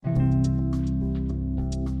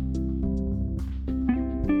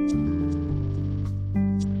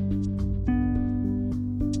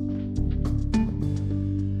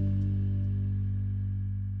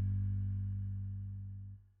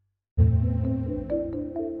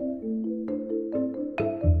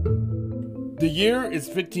The year is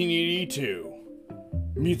 1582.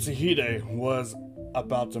 Mitsuhide was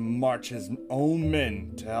about to march his own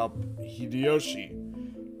men to help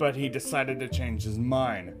Hideyoshi, but he decided to change his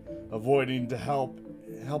mind, avoiding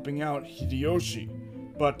helping out Hideyoshi,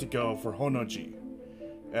 but to go for Honnoji,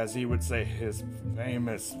 as he would say his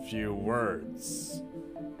famous few words.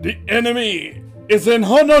 The enemy is in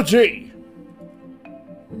Honnoji!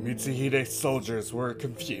 Mitsuhide's soldiers were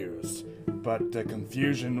confused, but the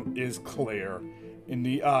confusion is clear in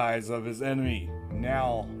the eyes of his enemy,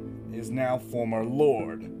 his now former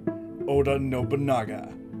lord, Oda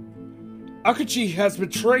Nobunaga. Akachi has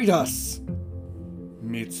betrayed us!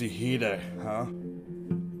 Mitsuhide, huh?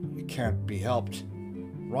 It can't be helped.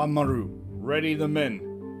 Ranmaru, ready the men,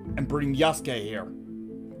 and bring Yasuke here.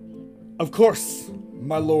 Of course,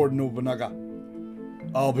 my lord Nobunaga.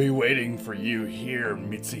 I'll be waiting for you here,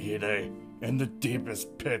 Mitsuhide, in the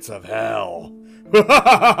deepest pits of hell.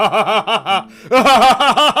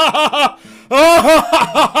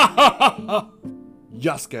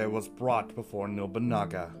 Yasuke was brought before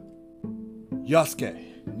Nobunaga. Yasuke,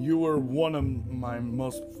 you were one of my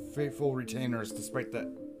most faithful retainers despite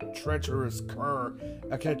the treacherous cur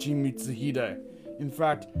Akechi Mitsuhide. In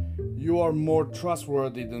fact, you are more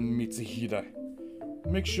trustworthy than Mitsuhide.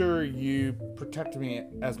 Make sure you protect me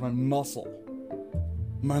as my muscle.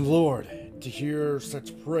 My lord, to hear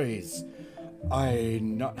such praise, I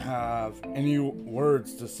not have any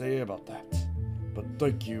words to say about that, but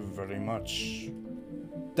thank you very much.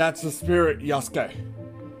 That's the spirit, Yasuke.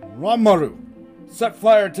 Ranmaru, set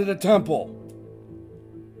fire to the temple.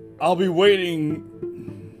 I'll be waiting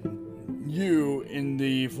you in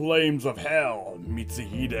the flames of hell,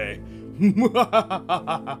 Mitsuhide.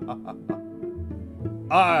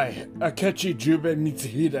 I, Akechi Jubei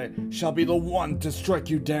Mitsuhide, shall be the one to strike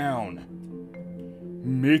you down.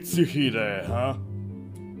 Mitsuhide, huh?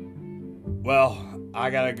 Well, I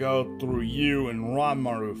gotta go through you and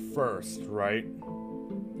Ranmaru first, right?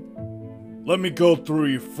 Let me go through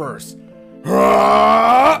you first.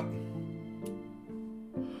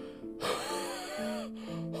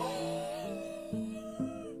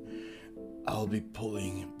 I'll be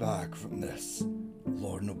pulling back from this,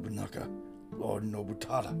 Lord Nobunaga. Lord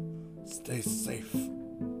Nobutada, stay safe.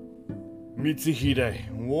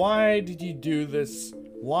 Mitsuhide, why did you do this?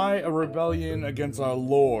 Why a rebellion against our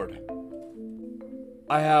lord?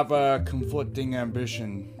 I have a conflicting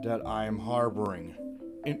ambition that I am harboring.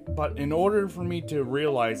 But in order for me to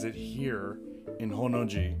realize it here in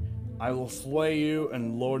Honnoji, I will slay you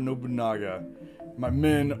and Lord Nobunaga. My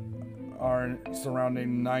men are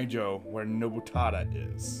surrounding Naijo, where Nobutada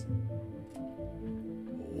is.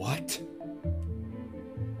 What?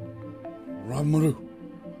 Ranmaru,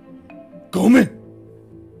 Gomen!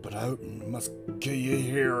 But I must kill you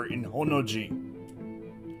here in Honnoji.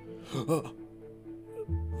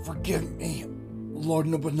 Forgive me, Lord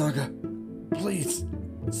Nobunaga. Please,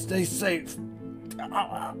 stay safe.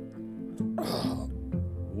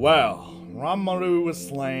 Well, Ranmaru was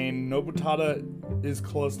slain, Nobutada is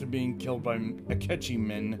close to being killed by Akechi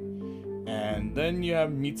men, and then you have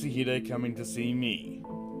Mitsuhide coming to see me.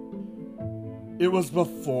 It was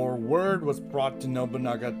before word was brought to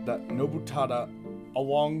Nobunaga that Nobutada,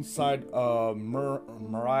 alongside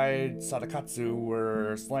Mirai Sadakatsu,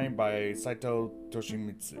 were slain by Saito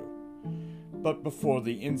Toshimitsu. But before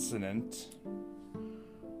the incident,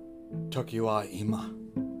 Toki wa ima,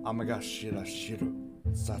 amaga shirashiru,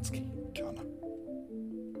 Satsuki kana.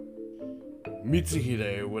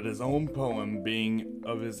 Mitsuhide, with his own poem being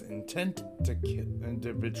of his intent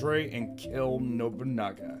to betray and kill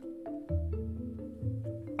Nobunaga.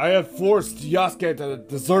 I have forced Yasuke to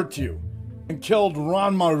desert you, and killed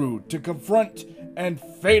Ranmaru to confront and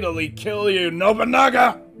fatally kill you,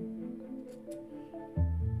 Nobunaga!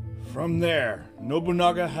 From there,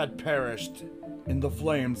 Nobunaga had perished in the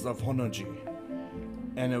flames of Honnoji,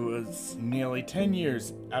 and it was nearly 10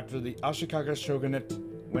 years after the Ashikaga shogunate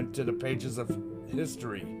went to the pages of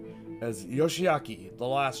history, as Yoshiaki, the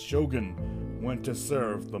last shogun, went to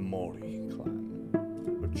serve the Mori clan.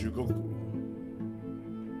 Jugoku.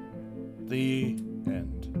 The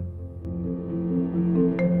end.